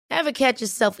Ever catch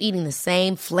yourself eating the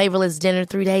same flavorless dinner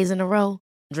 3 days in a row?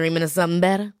 Dreaming of something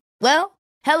better? Well,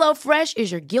 HelloFresh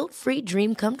is your guilt-free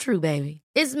dream come true, baby.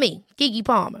 It's me, Keke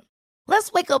Palmer.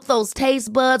 Let's wake up those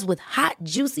taste buds with hot,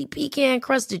 juicy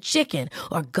pecan-crusted chicken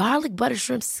or garlic butter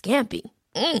shrimp scampi.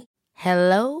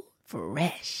 Hello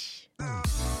Fresh.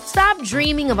 Stop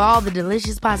dreaming of all the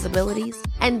delicious possibilities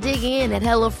and dig in at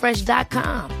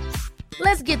HelloFresh.com.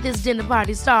 Let's get this dinner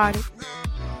party started.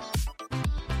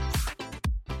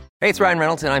 Hey, it's Ryan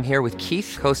Reynolds, and I'm here with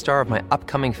Keith, co-star of my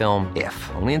upcoming film,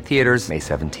 If, only in theaters May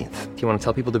 17th. Do you want to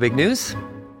tell people the big news?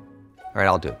 All right,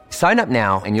 I'll do it. Sign up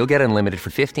now and you'll get unlimited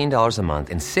for $15 a month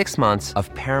and 6 months of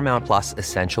Paramount Plus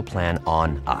Essential Plan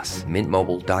on us.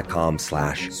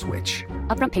 MintMobile.com/switch.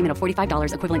 Upfront payment of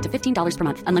 $45 equivalent to $15 per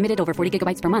month. Unlimited over 40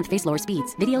 gigabytes per month. Face lower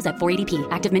speeds. Videos at 480p.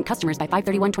 Active Mint customers by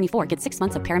 531.24 get 6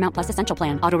 months of Paramount Plus Essential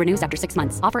Plan. Auto renews after 6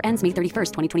 months. Offer ends May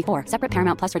 31st, 2024. Separate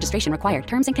Paramount Plus registration required.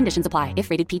 Terms and conditions apply if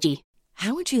rated PG.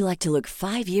 How would you like to look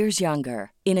 5 years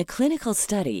younger? In a clinical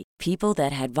study, people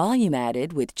that had volume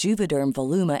added with Juvederm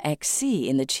Voluma XC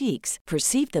in the cheeks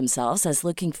perceived themselves as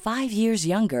looking 5 years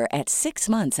younger at 6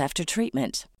 months after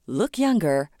treatment. Look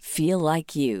younger, feel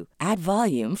like you. Add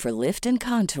volume for lift and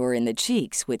contour in the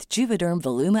cheeks with Juvederm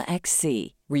Voluma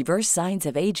XC. Reverse signs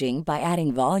of aging by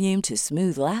adding volume to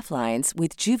smooth laugh lines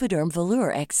with Juvederm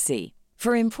Volure XC.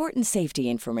 For important safety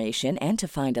information and to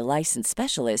find a licensed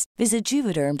specialist, visit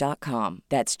Juvederm.com.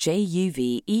 That's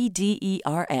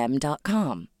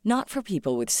JUVEDERM.com. Not for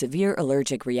people with severe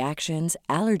allergic reactions,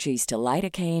 allergies to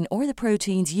lidocaine, or the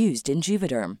proteins used in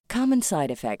Juvederm. Common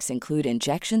side effects include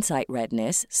injection site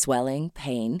redness, swelling,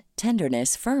 pain,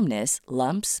 tenderness, firmness,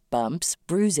 lumps, bumps,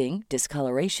 bruising,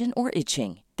 discoloration, or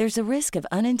itching. There's a risk of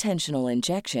unintentional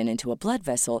injection into a blood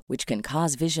vessel, which can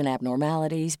cause vision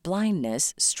abnormalities,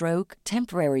 blindness, stroke,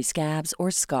 temporary scabs,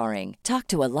 or scarring. Talk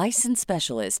to a licensed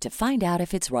specialist to find out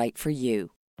if it's right for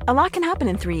you. A lot can happen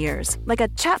in 3 years, like a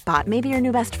chatbot may be your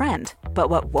new best friend. But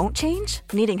what won't change?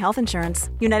 Needing health insurance.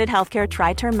 United Healthcare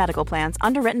Tri-Term Medical Plans,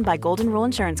 underwritten by Golden Rule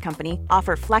Insurance Company,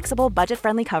 offer flexible,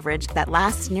 budget-friendly coverage that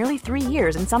lasts nearly 3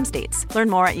 years in some states. Learn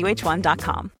more at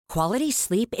uh1.com. Quality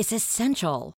sleep is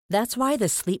essential. That's why the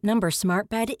Sleep Number Smart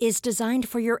Bed is designed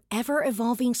for your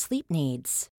ever-evolving sleep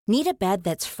needs. Need a bed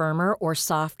that's firmer or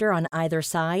softer on either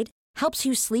side? Helps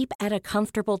you sleep at a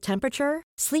comfortable temperature?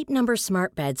 Sleep Number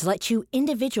Smart Beds let you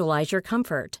individualize your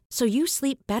comfort, so you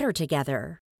sleep better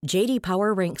together. J.D.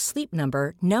 Power ranks Sleep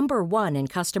Number number 1 in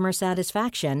customer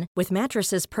satisfaction with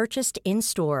mattresses purchased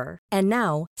in-store. And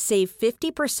now, save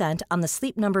 50% on the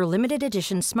Sleep Number Limited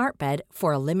Edition Smart Bed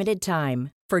for a limited time.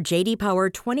 For J.D. Power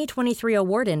 2023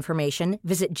 award information,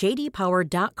 visit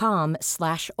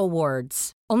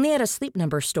jdpower.com/awards. Only at a Sleep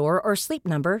Number store or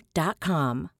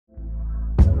sleepnumber.com.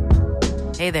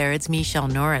 Hey there, it's Michelle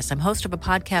Norris. I'm host of a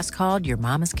podcast called Your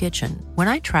Mama's Kitchen. When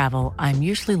I travel, I'm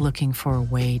usually looking for a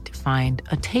way to find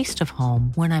a taste of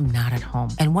home when I'm not at home.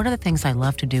 And one of the things I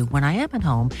love to do when I am at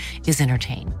home is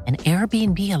entertain. And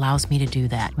Airbnb allows me to do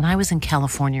that. When I was in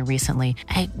California recently,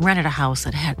 I rented a house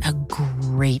that had a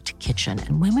great kitchen.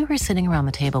 And when we were sitting around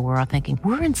the table, we were all thinking,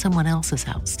 we're in someone else's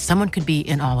house. Someone could be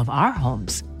in all of our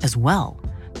homes as well.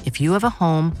 If you have a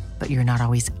home, but you're not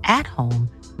always at home,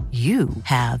 you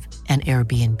have an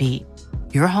Airbnb.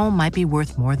 Your home might be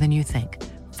worth more than you think.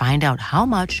 Find out how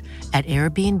much at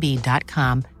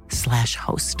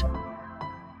airbnb.com/host.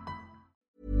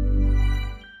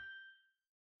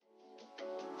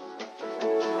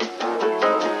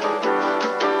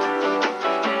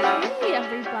 Hey,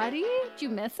 everybody. Did you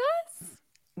miss us?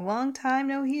 Long time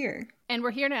no here. And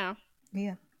we're here now.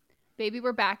 Yeah. Baby,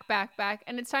 we're back.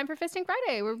 And it's time for Fisting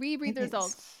Friday, where we read the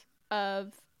results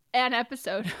of an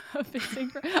episode of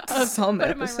Fisting Friday. Some what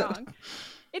episode. Am I wrong?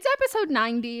 It's episode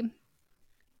 90,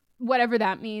 whatever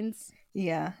that means.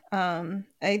 Yeah.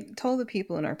 I told the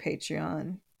people in our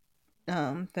Patreon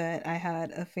that I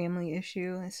had a family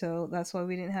issue, so that's why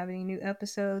we didn't have any new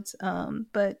episodes.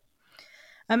 But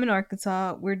I'm in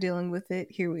Arkansas. We're dealing with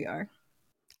it. Here we are.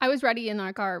 I was ready in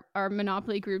like our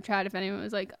Monopoly group chat if anyone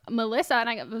was like, Melissa, and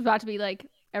I was about to be like,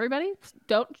 everybody,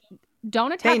 don't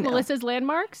attack Melissa's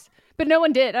landmarks. But no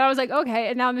one did. And I was like, okay.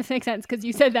 And now this makes sense because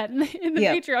you said that in the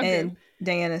Patreon and group.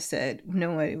 Diana said,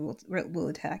 nobody will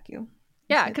attack you.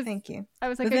 Yeah, because thank you. I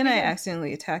was like, but then I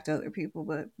accidentally attacked other people,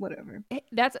 but whatever.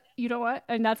 That's, you know what?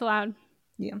 And that's allowed.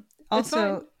 Yeah.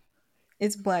 Also,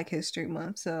 it's Black History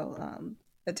Month, so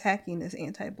attacking is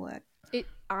anti-Black.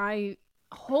 I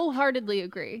wholeheartedly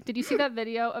agree. Did you see that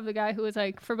video of the guy who was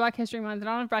like, for Black History Month, and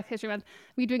on Black History Month,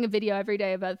 we're doing a video every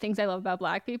day about things I love about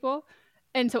Black people.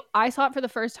 And so I saw it for the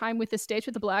first time with the stitch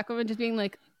with the Black woman just being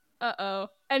like, uh-oh.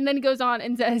 And then he goes on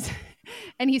and says,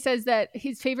 And he says that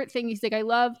his favorite thing, he's like, I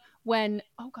love when,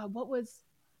 oh God, what was,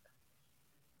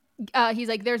 he's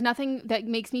like, there's nothing that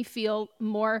makes me feel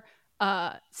more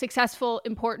successful,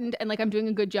 important, and like I'm doing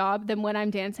a good job than when I'm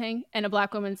dancing. And a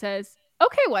Black woman says,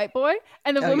 okay, white boy.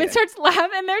 And the woman starts laughing.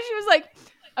 And there she was like,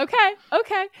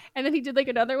 okay. And then he did like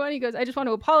another one. He goes, I just want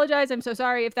to apologize. I'm so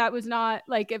sorry if that was not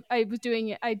like, if I was doing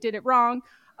it, I did it wrong.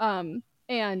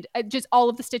 And just all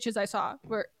of the stitches I saw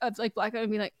were of like Black women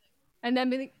being like, and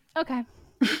then being like,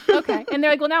 okay. And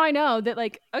they're like, well, now I know that,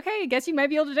 like, okay, I guess you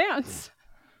might be able to dance.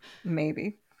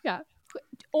 Maybe. Yeah.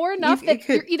 Or enough that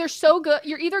you're either so good,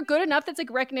 you're either good enough that's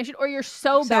like recognition, or you're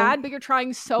so bad, but you're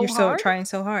trying so hard. Trying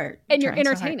so hard. And you're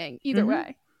entertaining either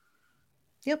way.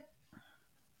 Yep.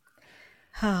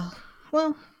 Oh,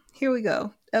 well, here we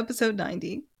go. Episode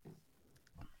 90.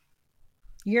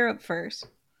 You're up first.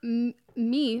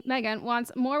 Me, Megan,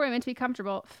 wants more women to be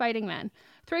comfortable fighting men.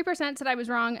 3% said I was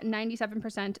wrong.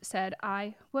 97% said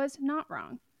I was not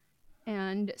wrong.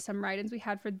 And some write-ins we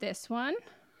had for this one.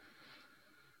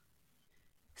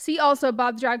 See also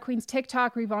Bob's Drag Queen's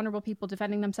TikTok, vulnerable people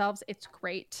defending themselves. It's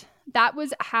great. That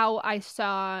was how I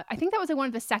saw, I think that was like one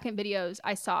of the second videos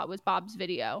I saw was Bob's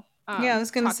video. Yeah, I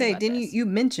was going to say, didn't you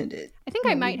mentioned it? I think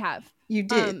I might have. You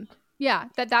did. Yeah,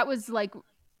 that was like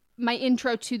my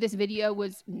intro to this video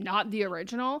was not the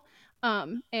original.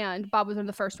 And Bob was one of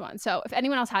the first ones. So if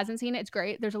anyone else hasn't seen it, it's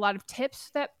great. There's a lot of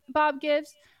tips that Bob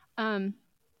gives. And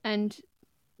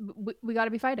we got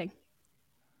to be fighting.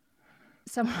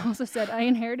 Someone also said, I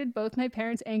inherited both my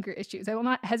parents' anger issues. I will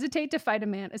not hesitate to fight a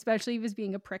man, especially if he's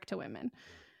being a prick to women.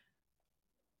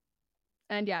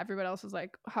 And yeah, everyone else was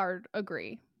like, hard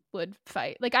agree, would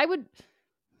fight. Like I would,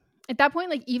 at that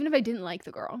point, like even if I didn't like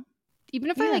the girl,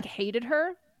 even if I like hated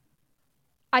her,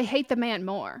 I hate the man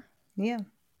more. Yeah.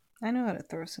 I know how to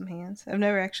throw some hands. I've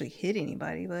never actually hit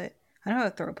anybody, but I know how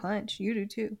to throw a punch. You do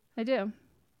too. I do.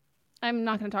 I'm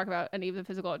not going to talk about any of the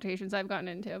physical altercations I've gotten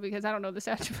into because I don't know the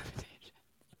statute of limitations.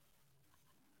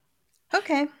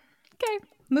 Okay.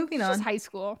 Moving on. It's just high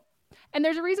school. And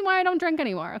there's a reason why I don't drink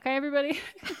anymore. Okay, everybody?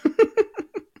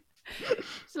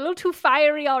 It's a little too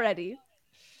fiery already.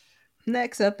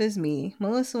 Next up is me.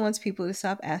 Melissa wants people to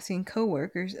stop asking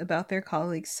coworkers about their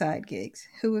colleagues' side gigs.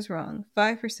 Who was wrong?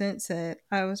 5% said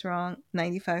I was wrong.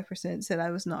 95% said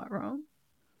I was not wrong.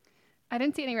 I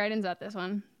didn't see any write-ins at this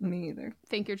one. Me either. I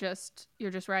think you're just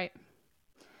right.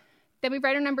 Then we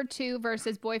writer number 2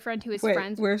 versus boyfriend who is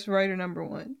friends. Where's writer number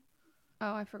 1?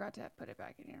 Oh, I forgot to put it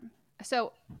back in here.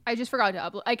 So I just forgot to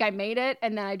upload. Like I made it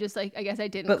and then I just like, I guess I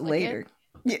didn't. But later.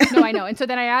 Yeah. No, I know. And so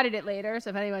then I added it later. So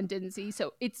if anyone didn't see,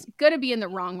 so it's going to be in the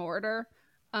wrong order.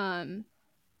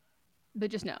 But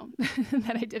just know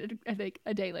that I did it, I think,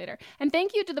 a day later. And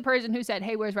thank you to the person who said,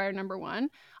 hey, where's writer number 1?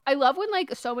 I love when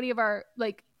like so many of our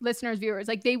like listeners, viewers,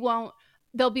 like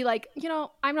they'll be like, you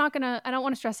know, I don't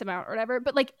want to stress them out or whatever.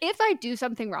 But like, if I do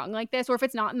something wrong like this, or if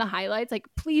it's not in the highlights, like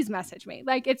please message me.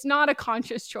 Like it's not a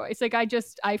conscious choice. Like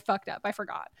I fucked up. I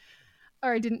forgot.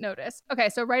 Or I didn't notice. Okay,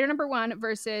 so writer number 1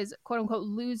 versus quote unquote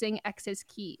losing ex's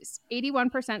keys.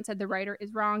 81% said the writer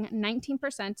is wrong.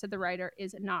 19% said the writer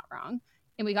is not wrong.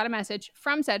 And we got a message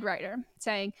from said writer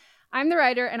saying, I'm the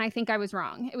writer and I think I was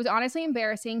wrong. It was honestly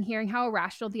embarrassing hearing how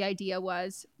irrational the idea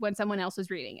was when someone else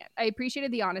was reading it. I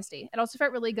appreciated the honesty. It also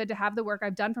felt really good to have the work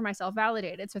I've done for myself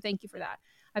validated, so thank you for that.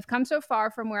 I've come so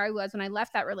far from where I was when I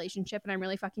left that relationship and I'm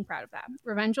really fucking proud of that.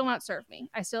 Revenge will not serve me.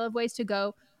 I still have ways to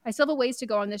go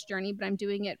on this journey, but I'm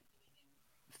doing it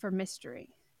for mystery.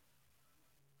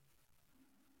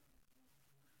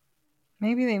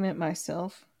 Maybe they meant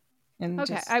myself.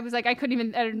 Okay, I was like, I couldn't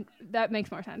even, that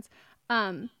makes more sense.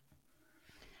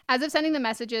 As of sending the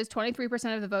messages,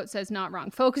 23% of the vote says not wrong.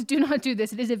 Folks, do not do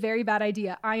this. It is a very bad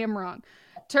idea. I am wrong.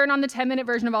 Turn on the 10-minute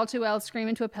version of All Too Well, scream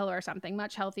into a pillow or something.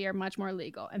 Much healthier, much more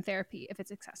legal, and therapy if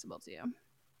it's accessible to you.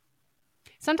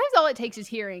 Sometimes all it takes is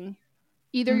hearing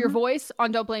either your voice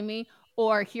on Don't Blame Me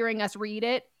or hearing us read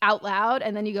it out loud,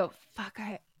 and then you go, fuck,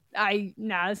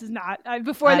 this is not,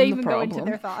 before they even go into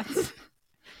their thoughts.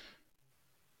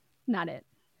 Not it.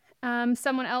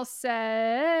 Someone else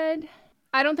said,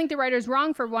 I don't think the writer's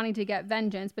wrong for wanting to get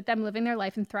vengeance, but them living their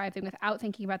life and thriving without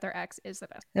thinking about their ex is the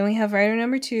best. Then we have writer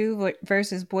number 2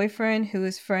 versus boyfriend who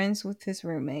is friends with his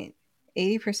roommate.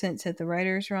 80% said the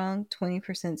writer is wrong.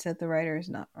 20% said the writer is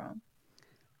not wrong.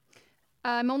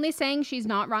 I'm only saying she's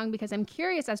not wrong because I'm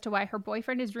curious as to why her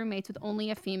boyfriend is roommates with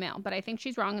only a female, but I think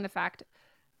she's wrong in the fact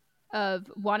of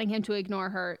wanting him to ignore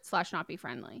her / not be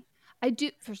friendly. I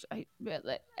do,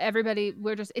 everybody,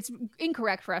 it's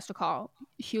incorrect for us to call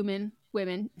human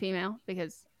women female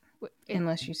because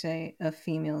Unless you say a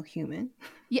female human.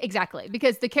 Yeah, exactly.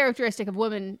 Because the characteristic of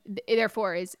woman,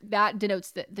 therefore, is that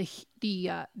denotes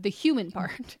the human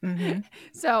part. Mm-hmm.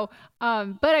 So,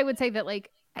 but I would say that,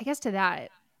 like, I guess to that,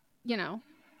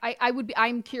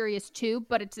 I'm curious too,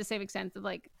 but it's the same extent of,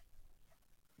 like,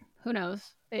 who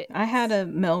knows? I had a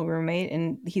male roommate,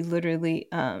 and he literally,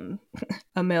 a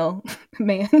male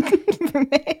man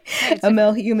roommate, a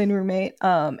male human roommate.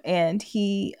 And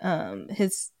he,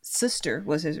 his sister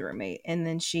was his roommate, and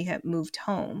then she had moved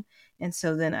home, and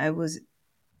so then I was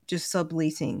just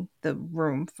subleasing the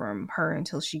room from her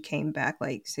until she came back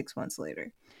like 6 months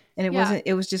later. And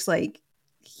it was just like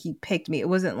he picked me. It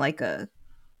wasn't like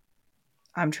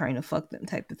I'm trying to fuck them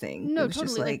type of thing. No, it was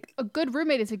totally. just like a good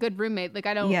roommate is a good roommate. Like,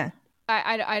 I don't. Yeah.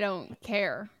 I don't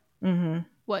care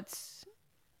what's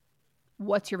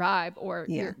your vibe or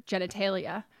your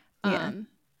genitalia. And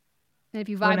if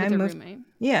you vibe with your roommate.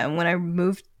 Yeah, when I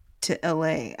moved to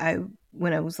LA,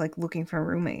 when I was like looking for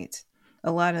roommates, it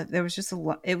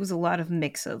was a lot of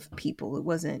mix of people. It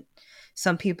wasn't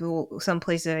some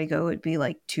place that I go, it'd be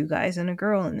like 2 guys and a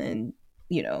girl, and then,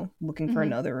 looking for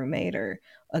another roommate, or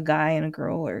a guy and a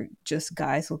girl, or just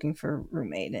guys looking for a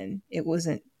roommate. And it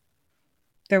wasn't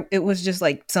there. It was just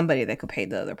like somebody that could pay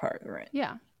the other part of the rent.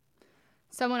 Yeah.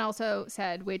 Someone also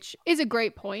said, which is a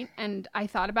great point, and I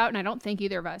thought about, and I don't think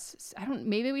either of us,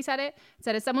 maybe we said,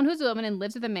 as someone who's a woman and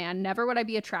lives with a man, never would I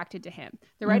be attracted to him.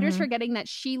 The writer's forgetting that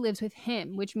she lives with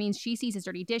him, which means she sees his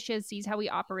dirty dishes, sees how he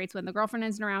operates when the girlfriend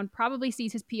isn't around, probably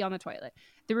sees his pee on the toilet.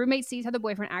 The roommate sees how the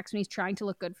boyfriend acts when he's trying to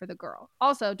look good for the girl.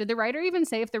 Also, did the writer even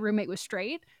say if the roommate was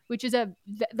straight, which is a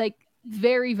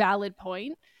very valid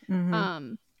point.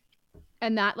 And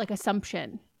that like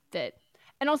assumption that,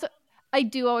 and also, I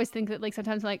do always think that, like,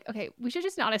 sometimes, like, okay, we should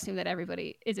just not assume that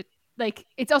everybody is like,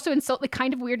 it's also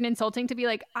kind of weird and insulting to be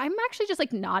like, I'm actually just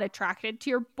like not attracted to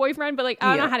your boyfriend, but like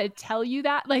I don't know how to tell you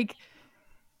that. Like,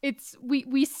 it's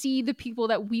we see the people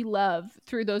that we love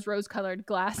through those rose-colored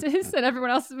glasses, and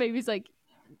everyone else maybe is like,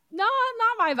 no,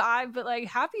 not my vibe, but like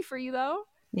happy for you though.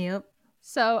 Yep.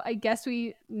 So I guess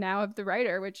we now have the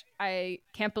writer, which I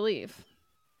can't believe.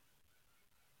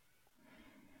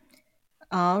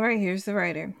 All right, here's the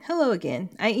writer. Hello again.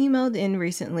 I emailed in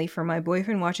recently for my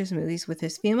boyfriend watches movies with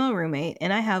his female roommate,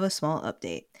 and I have a small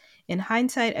update. In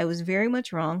hindsight, I was very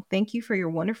much wrong. Thank you for your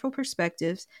wonderful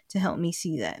perspectives to help me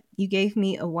see that. You gave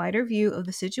me a wider view of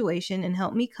the situation and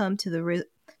helped me come to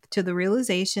the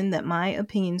realization that my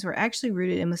opinions were actually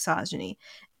rooted in misogyny,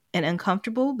 an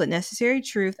uncomfortable but necessary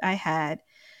truth I had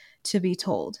to be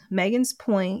told. Megan's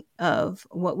point of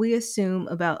what we assume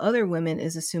about other women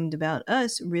is assumed about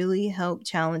us really helped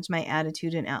challenge my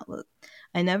attitude and outlook.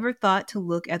 I never thought to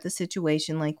look at the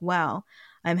situation like, wow,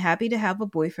 I'm happy to have a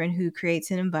boyfriend who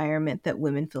creates an environment that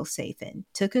women feel safe in.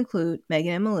 To conclude,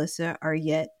 Megan and Melissa are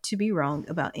yet to be wrong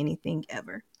about anything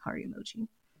ever. Heart emoji.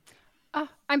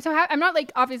 I'm so happy. I'm not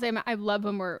like, obviously, I love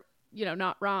when we're,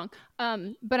 not wrong.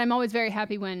 But I'm always very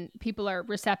happy when people are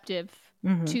receptive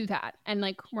to that, and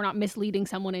like we're not misleading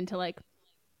someone into like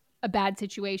a bad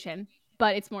situation,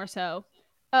 but it's more so,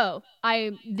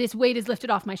 this weight is lifted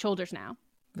off my shoulders now,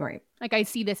 right? Like I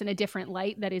see this in a different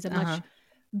light that is a much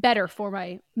better for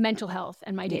my mental health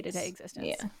and my day-to-day existence.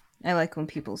 Yeah, I like when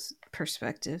people's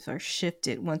perspectives are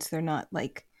shifted once they're not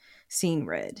like seeing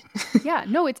red. Yeah,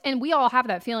 no, and we all have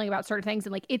that feeling about certain things,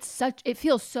 and like it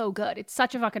feels so good. It's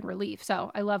such a fucking relief. So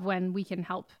I love when we can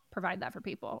help provide that for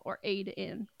people or aid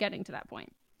in getting to that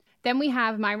point. Then we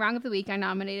have my wrong of the week. I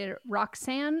nominated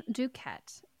Roxanne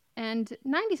Duquette, and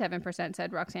 97%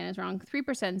 said Roxanne is wrong.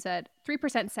 3%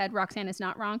 said Roxanne is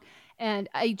not wrong. And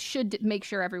I should make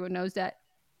sure everyone knows that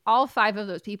all 5 of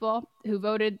those people who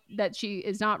voted that she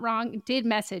is not wrong did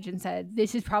message and said,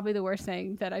 this is probably the worst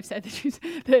thing that I've said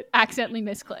that accidentally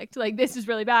misclicked. Like, this is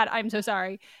really bad. I'm so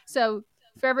sorry. So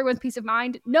for everyone's peace of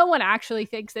mind, no one actually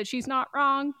thinks that she's not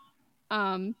wrong.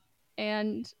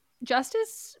 And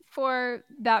justice for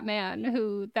that man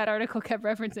who that article kept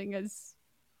referencing as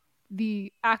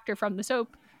the actor from the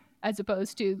soap, as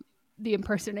opposed to the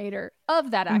impersonator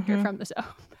of that actor from the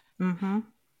soap.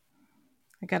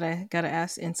 I gotta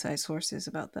ask inside sources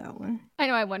about that one. I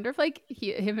know. I wonder if like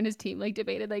him and his team like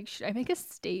debated like, should I make a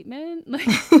statement like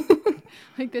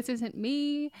like this isn't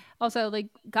me. Also, like,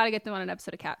 gotta get them on an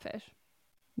episode of Catfish.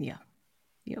 Yeah.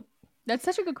 Yep. That's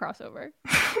such a good crossover.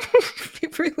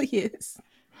 It really is.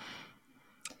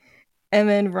 And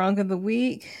then wrong of the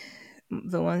week,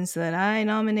 the ones that I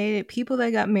nominated, people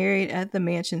that got married at the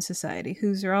Mansion Society.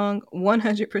 Who's wrong?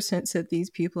 100% said these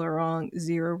people are wrong.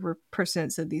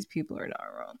 0% said these people are not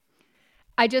wrong.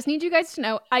 I just need you guys to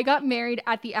know I got married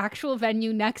at the actual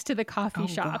venue next to the coffee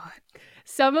shop. God.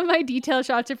 Some of my detail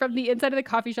shots are from the inside of the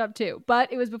coffee shop too,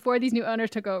 but it was before these new owners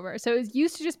took over. So it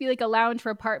used to just be like a lounge for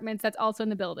apartments that's also in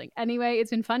the building. Anyway,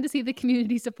 it's been fun to see the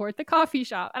community support the coffee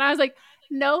shop. And I was like,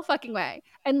 no fucking way.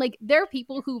 And like, there are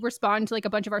people who respond to like a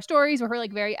bunch of our stories or who are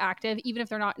like very active, even if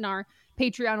they're not in our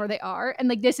Patreon where they are. And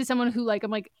like, this is someone who like,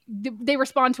 I'm like, they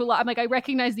respond to a lot. I'm like, I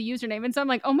recognize the username. And so I'm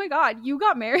like, oh my God, you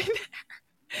got married.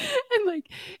 And like,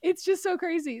 it's just so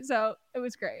crazy. So it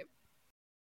was great.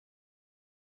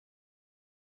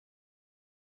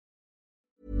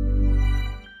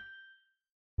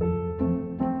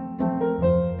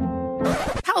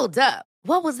 Hold up.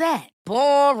 What was that?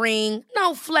 Boring.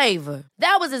 No flavor.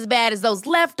 That was as bad as those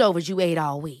leftovers you ate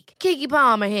all week. Keke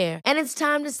Palmer here. And it's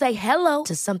time to say hello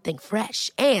to something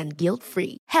fresh and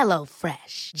guilt-free. Hello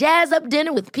Fresh. Jazz up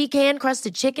dinner with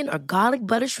pecan-crusted chicken or garlic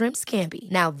butter shrimp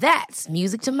scampi. Now that's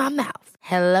music to my mouth.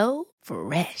 Hello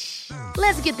Fresh.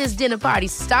 Let's get this dinner party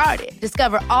started.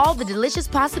 Discover all the delicious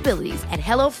possibilities at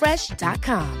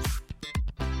HelloFresh.com.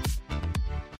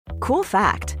 Cool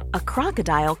fact, a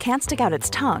crocodile can't stick out its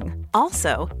tongue.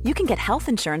 Also, you can get health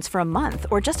insurance for a month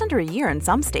or just under a year in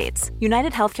some states.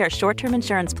 United Healthcare short-term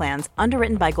insurance plans,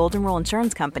 underwritten by Golden Rule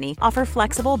Insurance Company, offer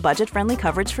flexible, budget-friendly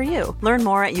coverage for you. Learn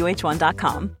more at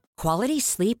UH1.com. Quality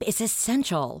sleep is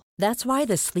essential. That's why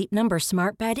the Sleep Number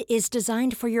Smart Bed is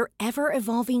designed for your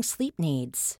ever-evolving sleep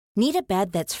needs. Need a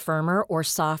bed that's firmer or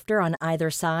softer on either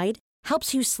side?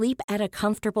 Helps you sleep at a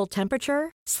comfortable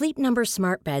temperature? Sleep Number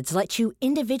Smart Beds let you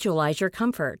individualize your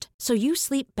comfort so you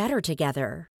sleep better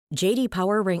together. J.D.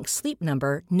 Power ranks Sleep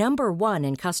Number number 1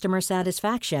 in customer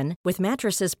satisfaction with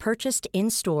mattresses purchased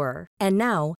in-store. And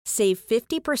now, save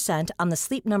 50% on the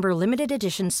Sleep Number Limited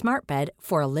Edition Smart Bed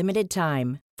for a limited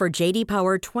time. For J.D.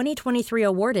 Power 2023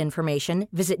 award information,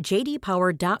 visit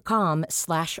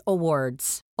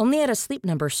jdpower.com/awards. Only at a Sleep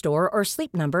Number store or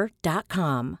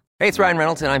sleepnumber.com. Hey, it's Ryan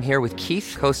Reynolds, and I'm here with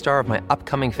Keith, co-star of my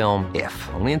upcoming film, If,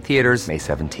 only in theaters May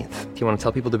 17th. Do you want to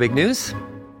tell people the big news?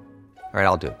 All right,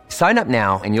 I'll do it. Sign up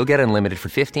now and you'll get unlimited for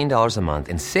 $15 a month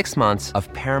and 6 months of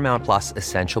Paramount Plus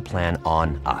Essential Plan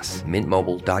on us.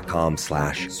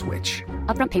 MintMobile.com/switch.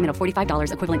 Upfront payment of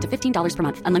 $45 equivalent to $15 per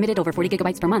month. Unlimited over 40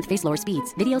 gigabytes per month. Face lower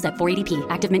speeds. Videos at 480p.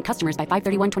 Active Mint customers by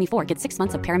 531.24 get 6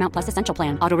 months of Paramount Plus Essential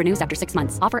Plan. Auto renews after 6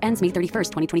 months. Offer ends May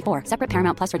 31st, 2024. Separate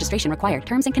Paramount Plus registration required.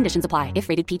 Terms and conditions apply if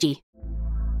rated PG.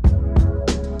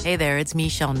 Hey there, it's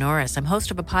Michelle Norris. I'm host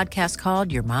of a podcast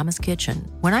called Your Mama's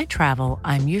Kitchen. When I travel,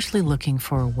 I'm usually looking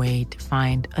for a way to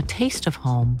find a taste of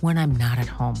home when I'm not at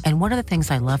home. And one of the things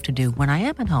I love to do when I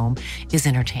am at home is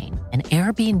entertain. And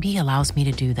Airbnb allows me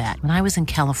to do that. When I was in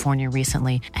California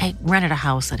recently, I rented a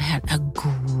house that had a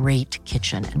great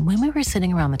kitchen. And when we were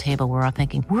sitting around the table, we were all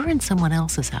thinking, we're in someone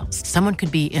else's house. Someone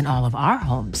could be in all of our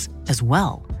homes as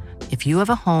well. If you have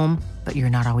a home, but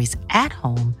you're not always at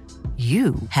home,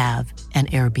 you have an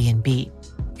Airbnb.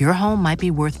 Your home might be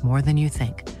worth more than you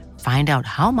think. Find out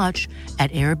how much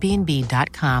at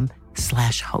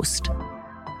airbnb.com/host.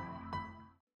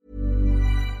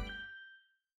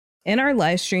 In our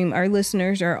live stream, our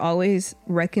listeners are always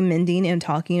recommending and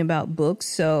talking about books.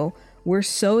 So we're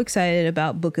so excited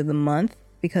about Book of the Month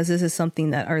because this is something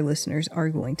that our listeners are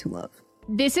going to love.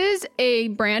 This is a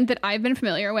brand that I've been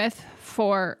familiar with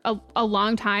for a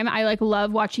long time. I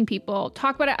love watching people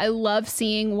talk about it. I love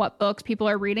seeing what books people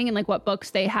are reading and what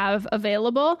books they have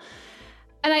available.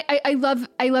 And I love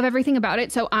everything about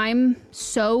it. So I'm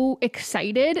so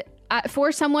excited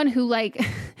for someone who the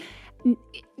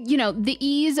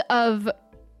ease of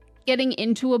getting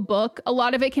into a book, a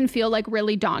lot of it can feel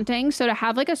really daunting. So to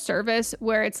have a service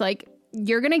where it's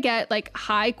you're going to get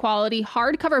high quality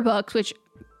hardcover books, which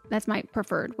that's my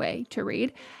preferred way to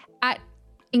read, at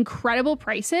incredible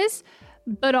prices,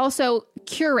 but also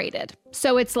curated.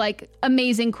 So it's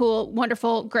amazing, cool,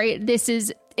 wonderful, great.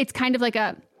 It's kind of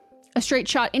a straight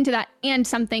shot into that, and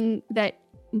something that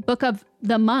Book of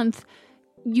the Month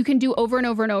you can do over and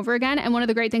over and over again. And one of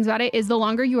the great things about it is the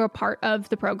longer you are part of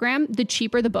the program, the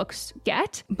cheaper the books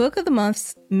get. Book of the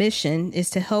Month's mission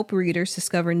is to help readers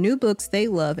discover new books they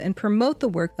love and promote the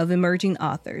work of emerging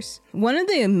authors. One of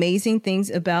the amazing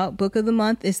things about Book of the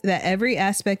Month is that every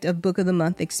aspect of Book of the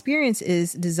Month experience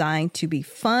is designed to be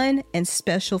fun and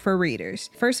special for readers.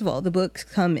 First of all, the books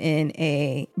come in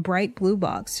a bright blue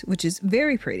box, which is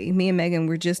very pretty. Me and Megan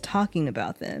were just talking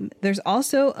about them. There's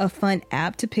also a fun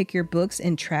app to pick your books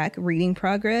and track reading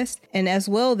progress. And as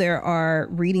well, there are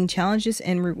reading challenges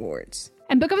and rewards.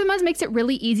 And Book of the Month makes it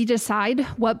really easy to decide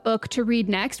what book to read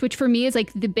next, which for me is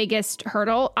like the biggest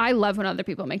hurdle. I love when other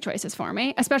people make choices for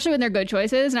me, especially when they're good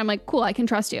choices. And I'm like, cool, I can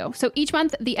trust you. So each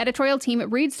month, the editorial team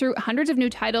reads through hundreds of new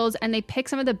titles and they pick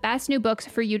some of the best new books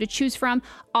for you to choose from.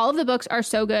 All of the books are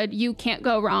so good. You can't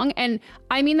go wrong. And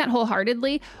I mean that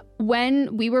wholeheartedly.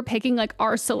 When we were picking like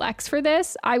our selects for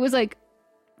this, I was like,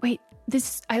 wait,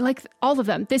 I like all of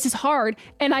them. This is hard.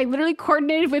 And I literally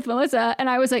coordinated with Melissa and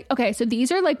I was like, okay, so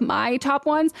these are like my top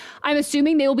ones. I'm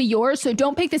assuming they will be yours. So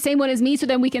don't pick the same one as me so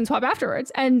then we can swap afterwards.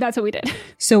 And that's what we did.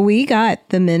 So we got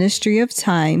The Ministry of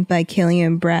Time by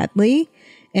Killian Bradley.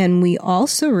 And we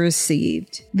also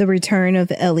received The Return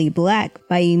of Ellie Black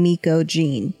by Emiko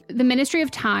Jean. The Ministry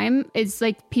of Time is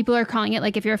like, people are calling it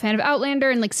like, if you're a fan of Outlander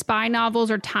and like spy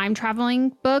novels or time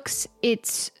traveling books,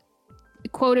 it's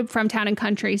quoted from Town and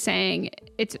Country saying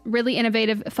it's really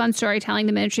innovative, fun storytelling.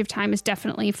 The Ministry of Time is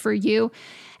definitely for you,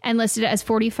 and listed as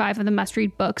 45 of the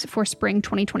must-read books for spring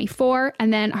 2024.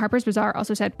 And then Harper's Bazaar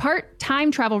also said part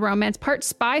time travel romance, part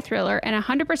spy thriller, and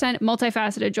 100%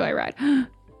 multifaceted joyride.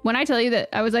 When I tell you that,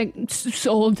 I was like,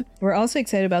 sold. We're also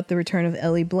excited about The Return of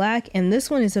Ellie Black, and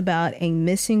this one is about a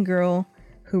missing girl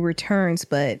who returns,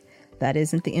 but that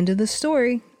isn't the end of the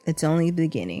story. It's only the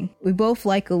beginning. We both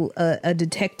like a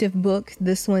detective book.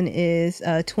 This one is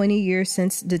 20 years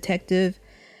since Detective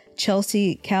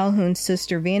Chelsea Calhoun's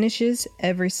sister vanishes.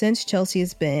 Ever since, Chelsea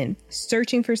has been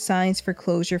searching for signs for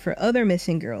closure for other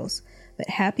missing girls, but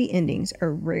happy endings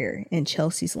are rare in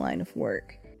Chelsea's line of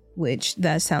work. Which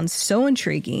that sounds so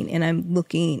intriguing, and I'm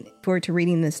looking forward to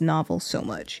reading this novel so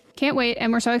much. Can't wait,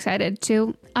 and we're so excited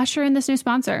to usher in this new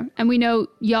sponsor. And we know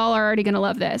y'all are already going to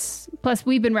love this. Plus,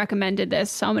 we've been recommended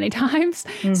this so many times,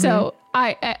 so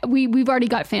we've already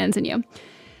got fans in you.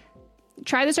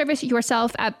 Try the service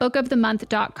yourself at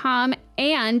bookofthemonth.com,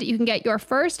 and you can get your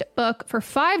first book for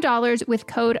 $5 with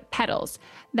code PETALS.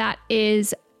 That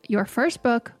is your first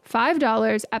book,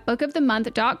 $5 at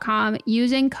bookofthemonth.com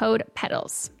using code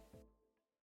PETALS.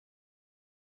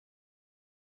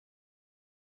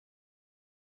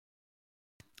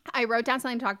 I wrote down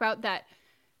something to talk about that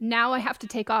now I have to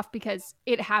take off because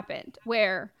it happened,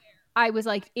 where I was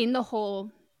like in the whole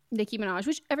Nicki Minaj,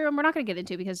 which everyone, we're not going to get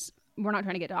into because we're not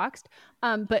trying to get doxxed.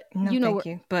 But no, thank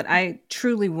you. But I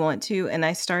truly want to, and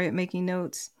I started making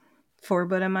notes for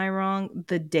But Am I Wrong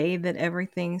the day that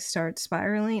everything starts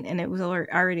spiraling, and it was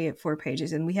already at 4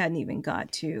 pages, and we hadn't even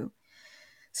got to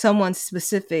someone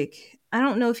specific. I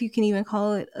don't know if you can even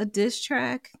call it a diss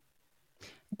track.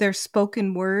 Their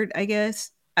spoken word, I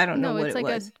guess. I don't know what it was. No,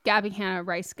 it's like a Gabby Hanna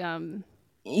Rice Gum.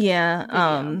 Yeah.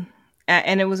 Video.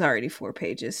 And it was already 4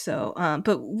 pages. So,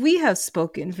 but we have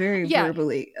spoken very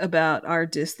verbally about our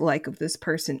dislike of this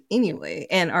person anyway,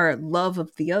 and our love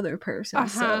of the other person.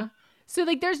 So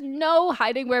like, there's no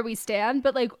hiding where we stand.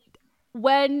 But like,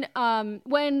 when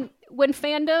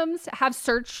fandoms have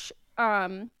search,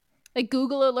 like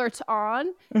Google alerts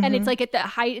on, and it's like at the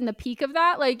height and the peak of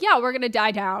that, like, yeah, we're gonna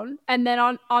die down, and then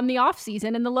on the off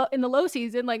season, in the low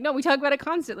season, like, no, we talk about it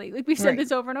constantly, like we've said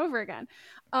this over and over again.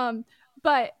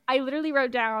 But I literally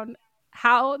wrote down,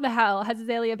 how the hell has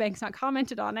Azealia Banks not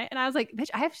commented on it? And I was like, bitch,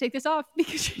 I have to take this off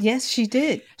because yes, she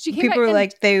did. People were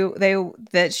like, they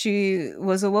that she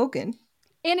was awoken,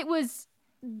 and it was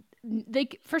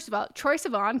like, first of all, Troye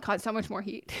Sivan caught so much more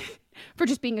heat for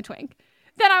just being a twink.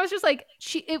 Then I was just like,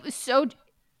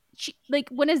 like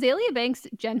when Azealia Banks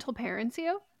gentle parents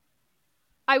you,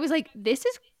 I was like, this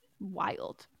is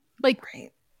wild. Like,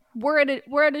 we're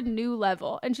at a new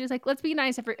level. And she's like, let's be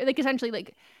nice. Like, essentially,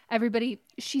 like, everybody,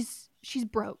 she's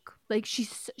broke. Like, she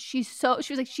was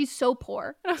like, she's so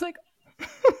poor. And I was like,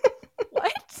 what?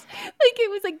 Like, it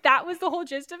was like, that was the whole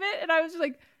gist of it. And I was just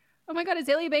like, oh my God,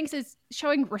 Azealia Banks is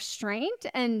showing restraint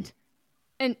and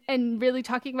really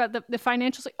talking about the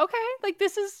financials. Like, okay, like,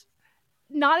 this is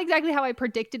not exactly how I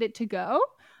predicted it to go.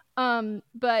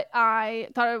 But I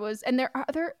thought it was, and there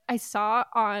are I saw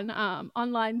on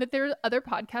online that there are other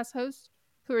podcast hosts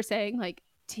who are saying like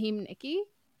Team Nicki,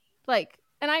 like,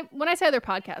 and when I say other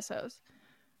podcast hosts,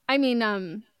 I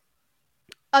mean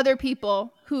other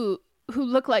people who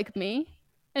look like me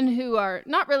and who are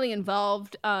not really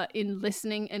involved in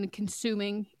listening and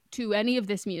consuming to any of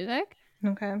this music.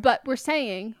 Okay. But we're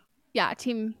saying, yeah,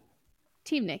 Team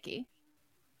Nicki.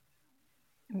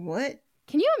 What?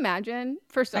 Can you imagine,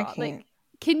 first of all, like,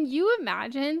 can you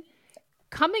imagine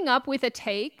coming up with a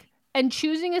take and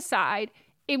choosing a side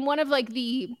in one of like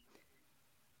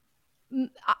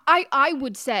I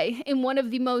would say in one of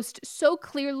the most so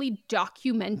clearly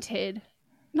documented,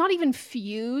 not even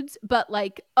feuds, but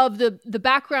like of the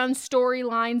background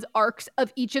storylines, arcs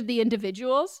of each of the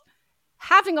individuals,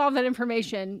 having all that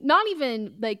information, not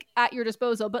even like at your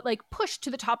disposal, but like pushed to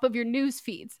the top of your news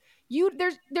feeds.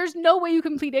 There's no way you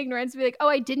can plead ignorance and be like, oh,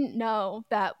 I didn't know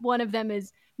that one of them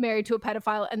is married to a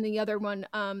pedophile and the other one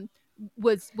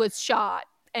was shot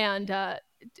and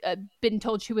been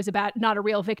told she was not a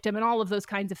real victim and all of those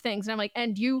kinds of things. And I'm like,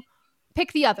 and you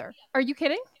pick the other. Are you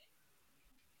kidding?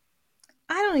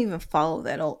 I don't even follow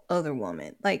that other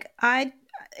woman. Like,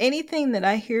 anything that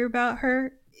I hear about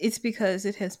her, it's because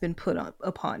it has been put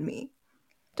upon me.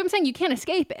 So I'm saying you can't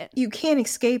escape it. You can't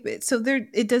escape it. So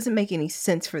it doesn't make any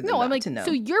sense for them not to know.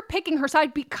 So you're picking her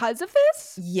side because of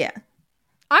this? Yeah.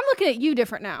 I'm looking at you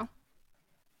different now.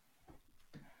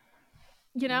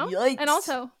 You know? Yikes. And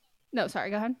also, no,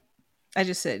 sorry, go ahead. I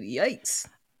just said yikes.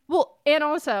 Well, and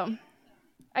also,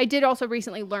 I did also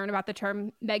recently learn about the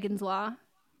term Megan's Law.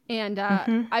 And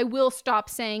I will stop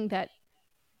saying that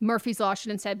Murphy's Law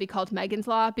should instead be called Megan's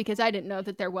Law, because I didn't know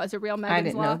that there was a real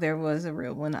Megan's Law. I didn't know there was a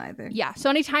real one either. Yeah. So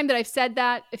anytime that I've said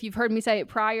that, if you've heard me say it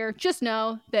prior, just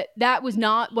know that that was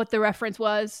not what the reference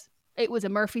was. It was a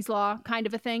Murphy's Law kind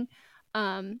of a thing.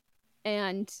 And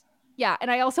yeah. And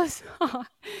I also saw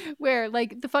where,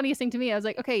 like, the funniest thing to me, I was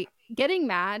like, okay, getting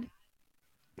mad.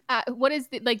 What is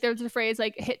the, like, there's a phrase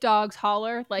like hit dogs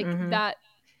holler, like that.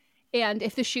 And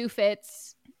if the shoe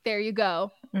fits, there you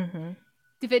go.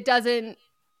 If it doesn't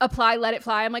apply, let it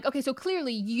fly. I'm like, okay, so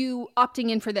clearly you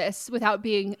opting in for this without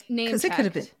being name checked. Because it could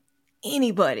have been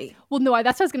anybody. Well, no,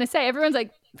 that's what I was going to say. Everyone's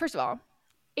like, first of all,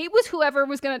 it was whoever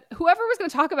was going to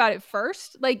talk about it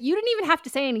first. Like, you didn't even have to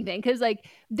say anything, because like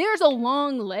there's a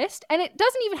long list and it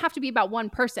doesn't even have to be about one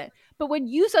person. But when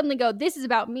you suddenly go, this is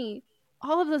about me,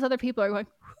 all of those other people are going,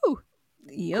 whew,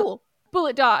 cool,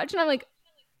 bullet dodge. And I'm like,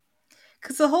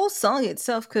 because the whole song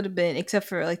itself could have been, except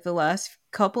for like the last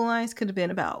couple lines, could have been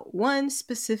about one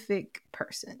specific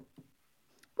person.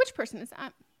 Which person is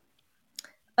that?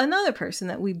 Another person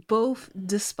that we both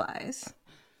despise.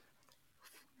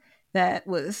 That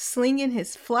was slinging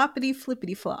his floppity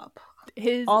flippity flop.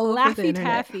 His Laffy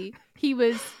Taffy. He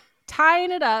was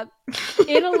tying it up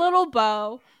in a little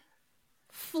bow,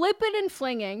 flipping and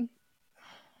flinging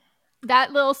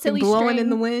that little silly blowing string in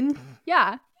the wind.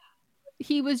 Yeah.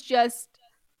 He was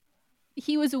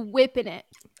whipping it.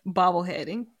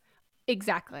 Bobbleheading.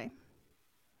 Exactly.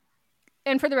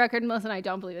 And for the record, Melissa and I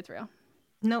don't believe it's real.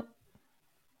 Nope.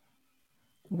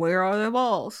 Where are the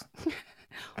balls?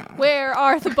 Where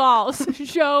are the balls?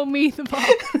 Show me the balls.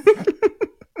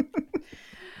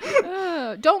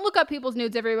 Don't look up people's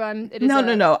nudes, everyone. It is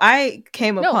No. I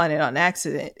came upon it on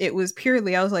accident. It was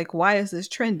purely, I was like, why is this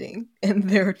trending? And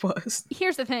there it was.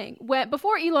 Here's the thing.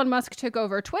 Before Elon Musk took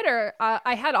over Twitter,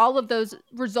 I had all of those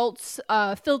results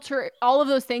filter, all of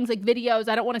those things like videos.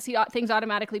 I don't want to see things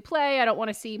automatically play. I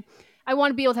want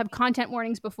to be able to have content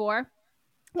warnings before.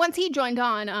 Once he joined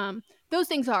on, those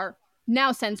things are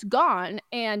now since gone,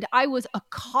 and I was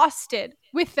accosted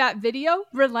with that video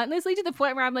relentlessly to the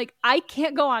point where I'm like, I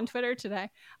can't go on Twitter today.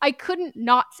 I couldn't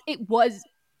not. It was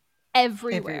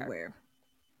everywhere.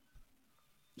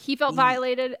 He felt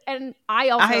violated, and I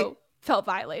also felt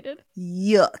violated.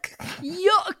 Yuck.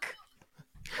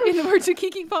 In the words of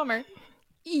Keke Palmer,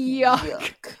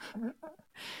 yuck.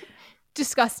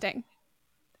 Disgusting.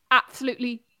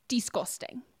 Absolutely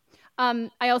disgusting.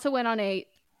 I also went on a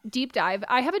deep dive.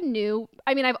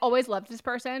 I've always loved this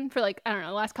person for like, I don't know,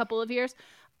 the last couple of years.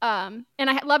 And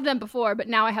I had loved them before, but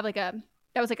now I have that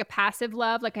was like a passive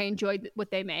love. Like, I enjoyed what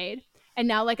they made. And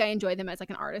now like I enjoy them as like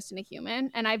an artist and a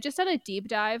human. And I've just done a deep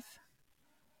dive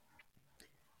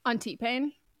on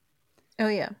T-Pain. Oh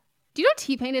yeah. Do you know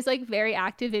T-Pain is like very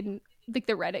active in like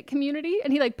the Reddit community,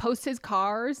 and he like posts his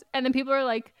cars, and then people are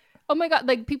like, oh my God,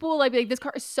 like people will like be like, this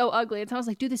car is so ugly. And so I was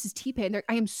like, dude, this is T-Pain.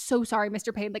 I am so sorry,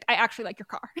 Mr. Pain. Like, I actually like your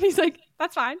car. And he's like,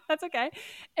 that's fine. That's okay.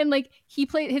 And like him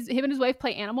and his wife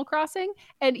play Animal Crossing,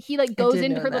 and he like goes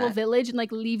into her little village and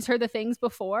like leaves her the things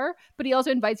before, but he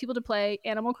also invites people to play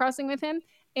Animal Crossing with him.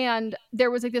 And there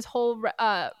was like this whole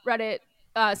Reddit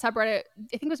subreddit,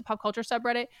 I think it was a pop culture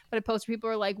subreddit, but a post where people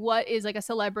were like, what is like a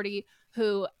celebrity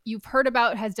who you've heard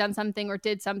about has done something or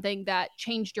did something that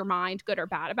changed your mind, good or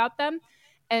bad, about them?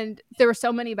 And there were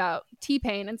so many about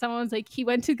T-Pain, and someone was like, he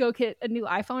went to go get a new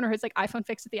iPhone or his like iPhone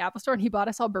fixed at the Apple Store, and he bought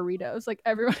us all burritos, like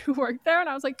everyone who worked there. And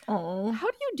I was like, oh, how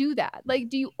do you do that? Like,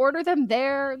 do you order them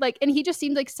there? Like, and he just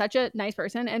seemed like such a nice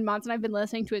person. And Mons and I've been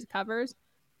listening to his covers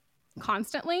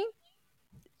constantly,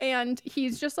 and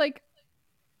he's just like,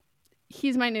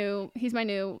 he's my new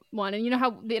one. And you know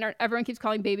how everyone keeps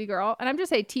calling baby girl, and I'm just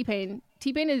saying T-Pain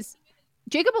is,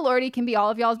 Jacob Elordi can be all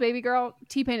of y'all's baby girl.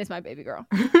 T-Pain is my baby girl.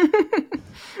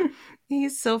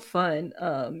 He's so fun.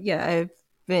 Yeah, I've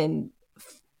been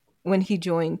when he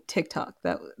joined TikTok.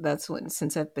 That's when,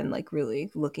 since I've been like really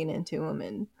looking into him,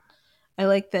 and I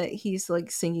like that he's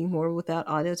like singing more without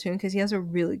auto-tune because he has a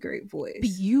really great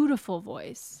voice. Beautiful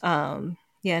voice.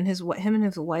 Yeah, and him and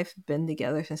his wife have been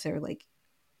together since they were like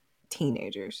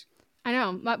teenagers. I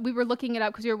know. We were looking it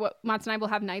up because Mats and I will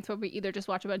have nights where we either just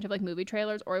watch a bunch of like movie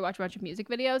trailers or we watch a bunch of music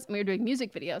videos. And we were doing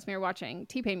music videos. We were watching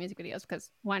T-Pain music videos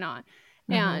because why not?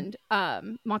 And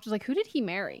Mats was like, "Who did he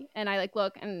marry?" And I like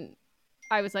look, and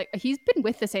I was like, "He's been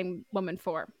with the same woman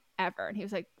forever." And he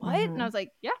was like, "What?" And I was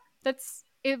like, "Yeah,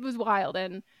 it was wild."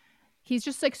 And he's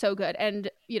just like so good. And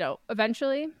you know,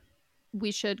 eventually we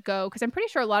should go because I'm pretty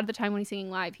sure a lot of the time when he's singing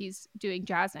live, he's doing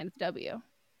jazz night at the W.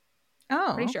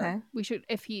 Oh, pretty sure we should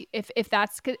if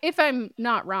that's, cause if I'm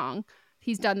not wrong,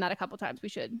 he's done that a couple times. We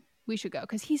should go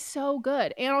because he's so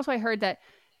good. And also I heard that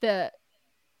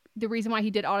the reason why he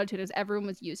did autotune is everyone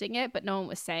was using it, but no one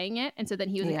was saying it, and so then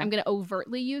he was like, "I'm going to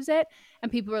overtly use it,"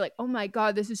 and people were like, "Oh my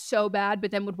god, this is so bad,"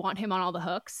 but then would want him on all the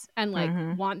hooks and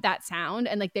like want that sound,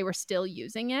 and like they were still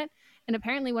using it. And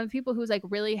apparently one of the people who was like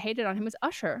really hated on him was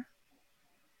Usher.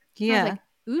 Yeah, I was like,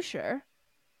 Usher.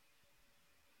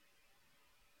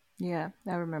 Yeah,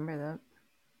 I remember that.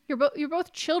 You're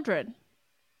both children.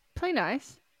 Play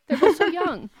nice. They're both so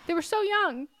young. They were so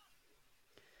young.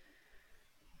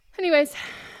 Anyways.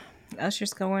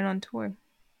 Usher's going on tour.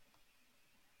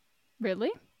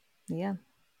 Really? Yeah.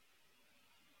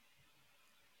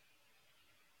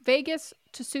 Vegas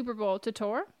to Super Bowl to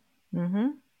tour? Mm-hmm.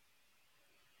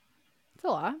 It's a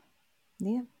lot.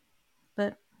 Yeah.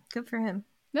 But good for him.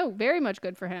 No, very much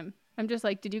good for him. I'm just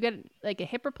like, did you get like a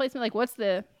hip replacement? Like, what's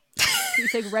the...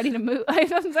 He's like ready to move.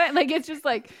 Like it's just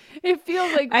like it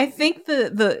feels like. I think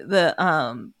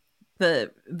the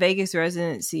Vegas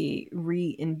residency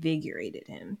reinvigorated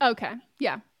him. Okay,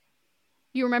 yeah.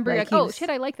 You remember like oh shit,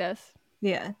 I like this.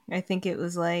 Yeah, I think it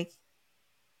was like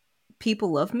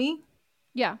people love me.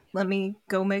 Yeah, let me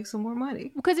go make some more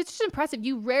money. Because it's just impressive.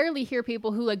 You rarely hear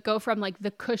people who like go from like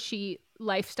the cushy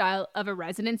lifestyle of a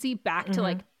residency back to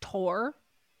like tour.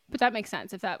 But that makes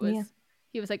sense if that was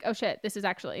he was like, oh shit, this is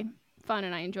actually fun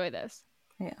and I enjoy this.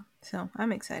 Yeah, so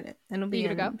I'm excited. And it'll be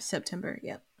in September.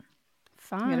 Yep.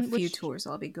 Fun. I got a few tours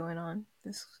I'll be going on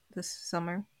this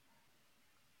summer.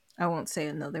 I won't say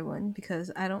another one because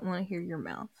I don't want to hear your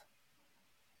mouth.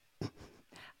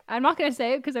 I'm not going to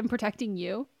say it because I'm protecting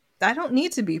you. I don't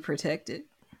need to be protected.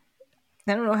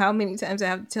 I don't know how many times I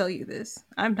have to tell you this.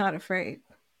 I'm not afraid.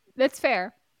 That's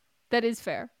fair. That is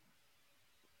fair.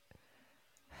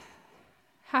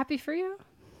 Happy for you.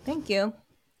 Thank you.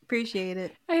 Appreciate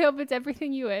it. I hope it's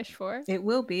everything you wish for. It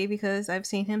will be because I've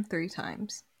seen him 3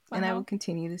 times and I will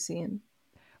continue to see him.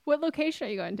 What location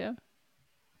are you going to?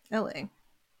 LA.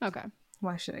 Okay.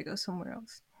 Why should I go somewhere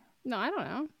else? No, I don't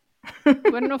know. I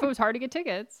don't know if it was hard to get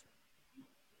tickets.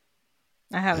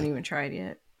 I haven't even tried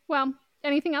yet. Well,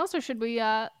 anything else or should we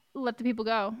let the people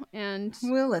go? And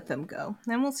we'll let them go.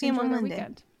 And we'll see them on Monday.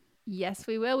 Weekend. Yes,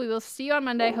 we will. We will see you on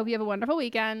Monday. Hope you have a wonderful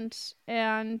weekend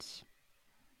and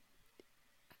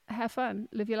have fun.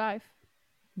 Live your life.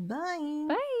 Bye.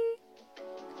 Bye.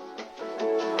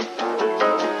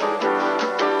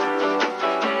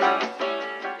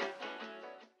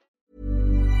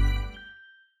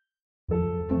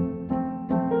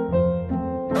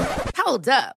 Hold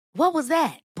up. What was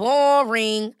that?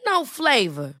 Boring. No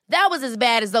flavor. That was as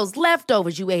bad as those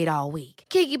leftovers you ate all week.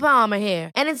 Keke Palmer here.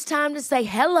 And it's time to say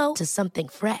hello to something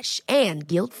fresh and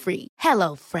guilt-free.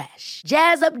 Hello Fresh.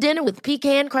 Jazz up dinner with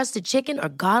pecan-crusted chicken or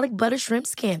garlic butter shrimp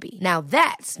scampi. Now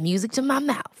that's music to my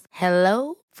mouth.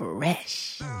 Hello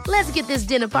Fresh. Let's get this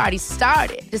dinner party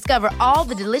started. Discover all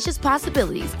the delicious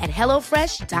possibilities at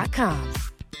HelloFresh.com.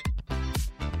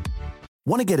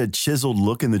 Want to get a chiseled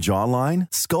look in the jawline?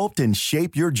 Sculpt and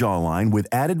shape your jawline with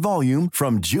added volume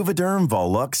from Juvederm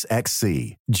Volux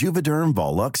XC. Juvederm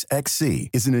Volux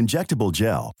XC is an injectable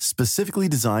gel specifically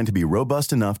designed to be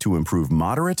robust enough to improve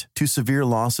moderate to severe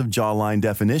loss of jawline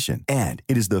definition. And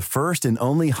it is the first and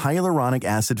only hyaluronic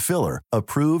acid filler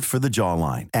approved for the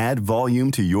jawline. Add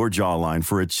volume to your jawline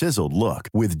for a chiseled look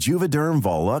with Juvederm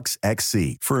Volux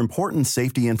XC. For important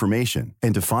safety information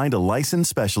and to find a licensed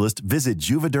specialist, visit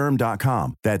Juvederm.com.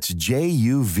 That's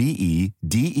Juvederm.com.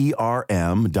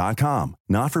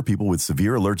 Not for people with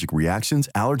severe allergic reactions,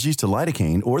 allergies to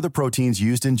lidocaine, or the proteins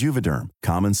used in Juvederm.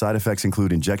 Common side effects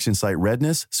include injection site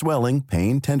redness, swelling,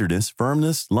 pain, tenderness,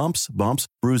 firmness, lumps, bumps,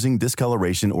 bruising,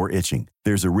 discoloration, or itching.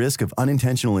 There's a risk of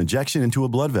unintentional injection into a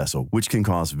blood vessel, which can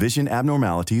cause vision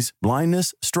abnormalities,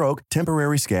 blindness, stroke,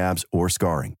 temporary scabs, or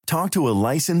scarring. Talk to a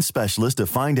licensed specialist to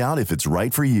find out if it's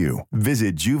right for you.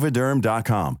 Visit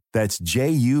Juvederm.com. That's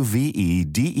Juvederm.com.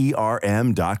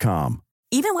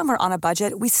 Even when we're on a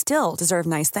budget, we still deserve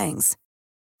nice things.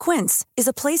 Quince is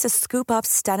a place to scoop up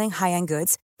stunning high-end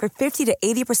goods for 50 to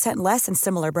 80% less than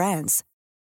similar brands.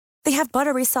 They have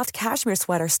buttery soft cashmere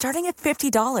sweaters starting at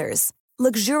 $50,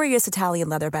 luxurious Italian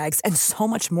leather bags, and so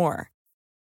much more.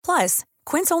 Plus,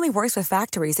 Quince only works with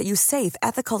factories that use safe,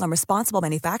 ethical, and responsible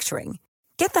manufacturing.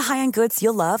 Get the high-end goods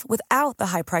you'll love without the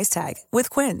high price tag with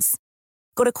Quince.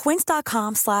 Go to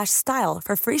quince.com/style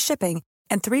for free shipping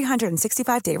and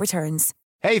 365-day returns.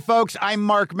 Hey, folks, I'm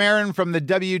Mark Maron from the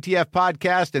WTF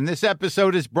Podcast, and this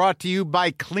episode is brought to you by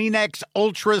Kleenex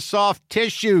Ultra Soft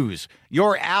Tissues,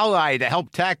 your ally to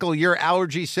help tackle your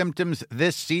allergy symptoms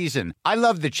this season. I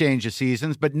love the change of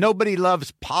seasons, but nobody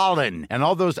loves pollen and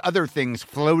all those other things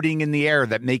floating in the air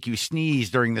that make you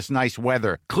sneeze during this nice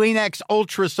weather. Kleenex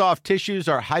Ultra Soft Tissues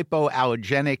are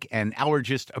hypoallergenic and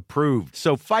allergist approved,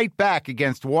 so fight back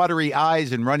against watery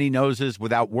eyes and runny noses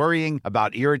without worrying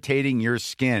about irritating your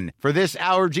skin. For this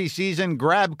allergy season,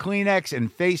 grab Kleenex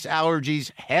and face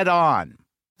allergies head on.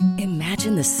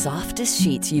 Imagine the softest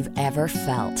sheets you've ever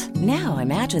felt. Now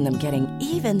imagine them getting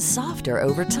even softer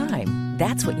over time.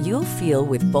 That's what you'll feel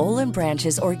with Boll &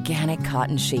 Branch's organic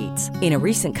cotton sheets. In a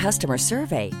recent customer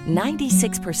survey,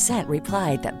 96%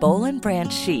 replied that Boll &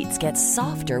 Branch sheets get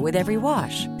softer with every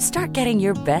wash. Start getting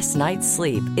your best night's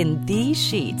sleep in these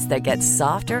sheets that get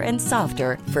softer and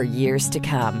softer for years to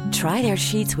come. Try their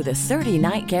sheets with a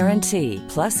 30-night guarantee.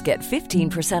 Plus, get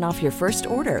 15% off your first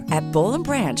order at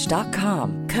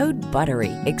bollandbranch.com. Code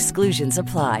BUTTERY. Exclusions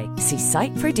apply. See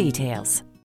site for details.